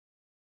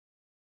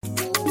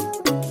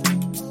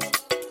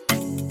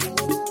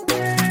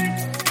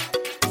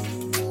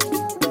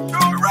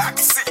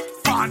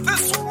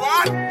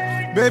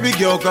Baby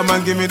girl, come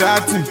and give me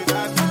that thing.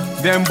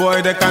 Them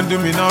boy, they can't do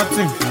me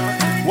nothing.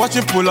 Watch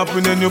you pull up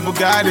in a new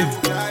Bugatti.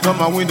 Got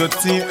my window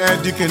tint,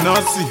 head you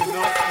cannot see.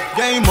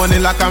 Getting money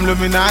like I'm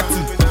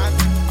Illuminati.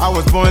 I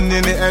was born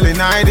in the early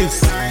 90s.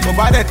 But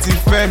by that thing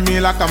fed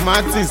me like a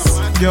Martins.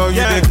 Girl,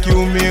 you they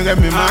kill me,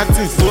 Remy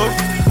Martins.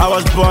 I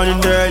was born in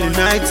the early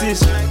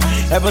 90s.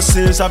 Ever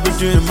since I've been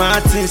doing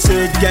my thing.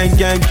 Say gang,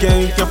 gang,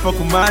 gang, you can fuck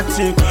with my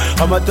team.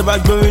 I'm a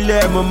tobacco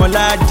relay, I'm a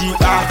lady.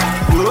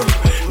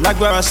 Like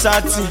where I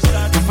sat in.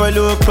 If I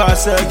look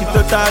past, I get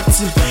to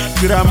 30.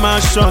 Get a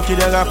mansion,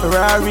 get a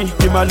Ferrari.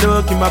 Give my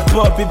look, give my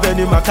puppy,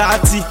 Benny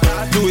McCarthy.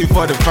 Do it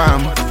for the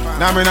fam.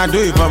 That mean I do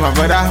it for my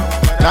brother.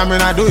 That mean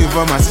I do it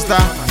for my sister.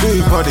 Do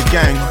it for the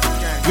gang.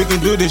 We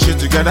can do this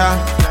shit together.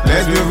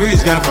 Let's be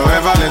rich gang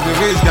forever. Let's be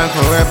rich gang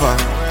forever.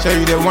 Show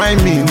you the wine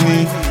me.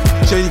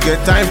 Show you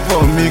get time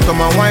for me.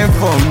 Come and wine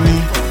for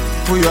me.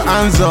 Put your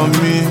hands on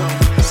me.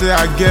 Say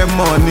I get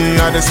money,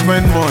 I just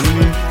spend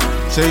money.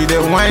 Show you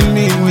the wine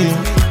me.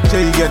 Show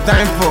you get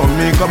time for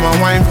me. Come and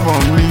wine for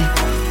me.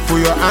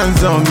 Put your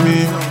hands on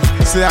me.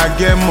 Say I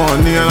get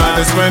money and I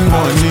just spend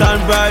money.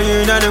 Stand by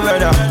you in any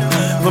weather.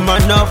 For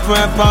my enough for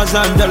pounds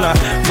and dollar.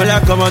 But I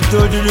come and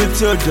told you the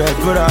children,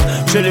 brother.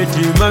 Show the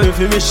dream, mommy,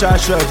 for me,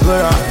 shot,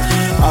 brother.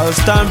 I'll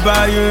stand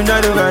by you in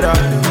any weather.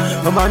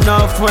 For my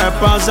enough for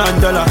pounds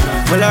and dollar.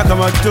 But I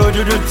come and told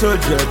you the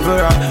children,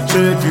 brother.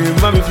 Show the dream,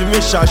 mommy, for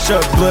me, shot,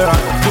 brother.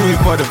 Do it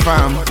for the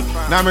fam.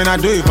 That mean I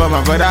do it for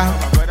my brother.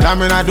 That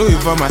mean I do it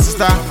for my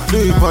sister. Do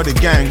it for the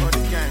gang.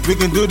 We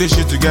can do this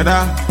shit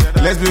together.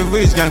 Let's be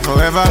rich gang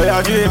forever.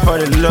 I do it for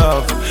the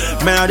love.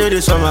 Man, I do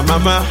this for my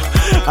mama.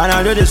 And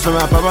I do this for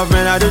my papa.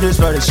 Man, I do this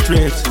for the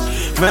streets.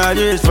 Man, I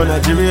do this for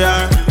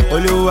Nigeria.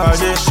 Oluwa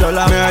de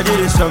Shola. Man, I do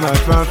this for my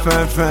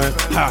fan.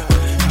 Ha.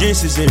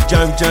 This is a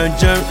jam.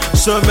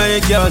 So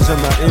many girls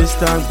on my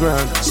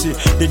Instagram. See,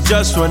 they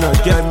just wanna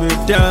get me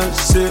down.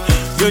 See,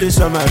 do this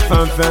for my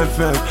fan.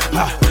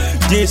 Ha.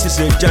 This is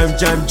a jam.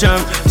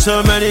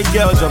 So many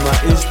girls on my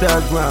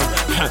Instagram.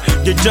 Ha.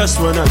 They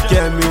just wanna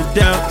get me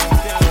down.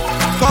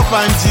 Kọ́pà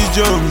ń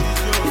jíjó mi,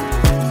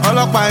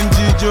 ọlọ́pàá ń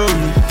jíjó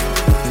mi,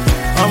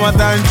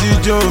 ọmọọta ń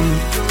jíjó mi,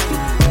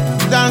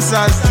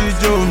 dancers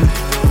jíjó mi,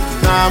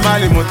 náà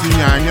Marley mo ti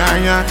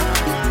yànyànyà,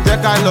 jẹ́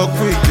ká lọ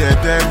quick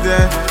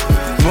dẹ́dẹ́dẹ́,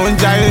 mo ń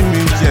jayé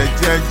mi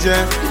jẹ́jẹ́jẹ́,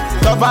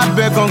 tọ́ba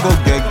bẹ́ gángan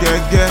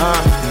gẹ́gẹ́gẹ́.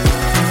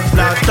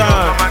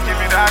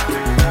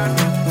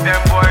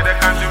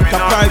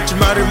 Papa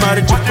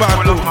Mari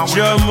Chupaco,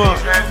 Jama.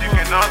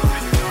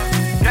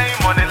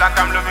 Money like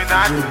I'm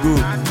Illuminati.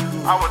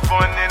 I was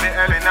born in the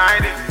early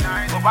 90s.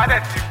 But by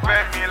that you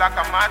fed me like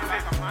a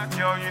Martin.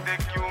 Yo, you they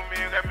kill me,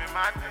 Remy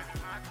Martin.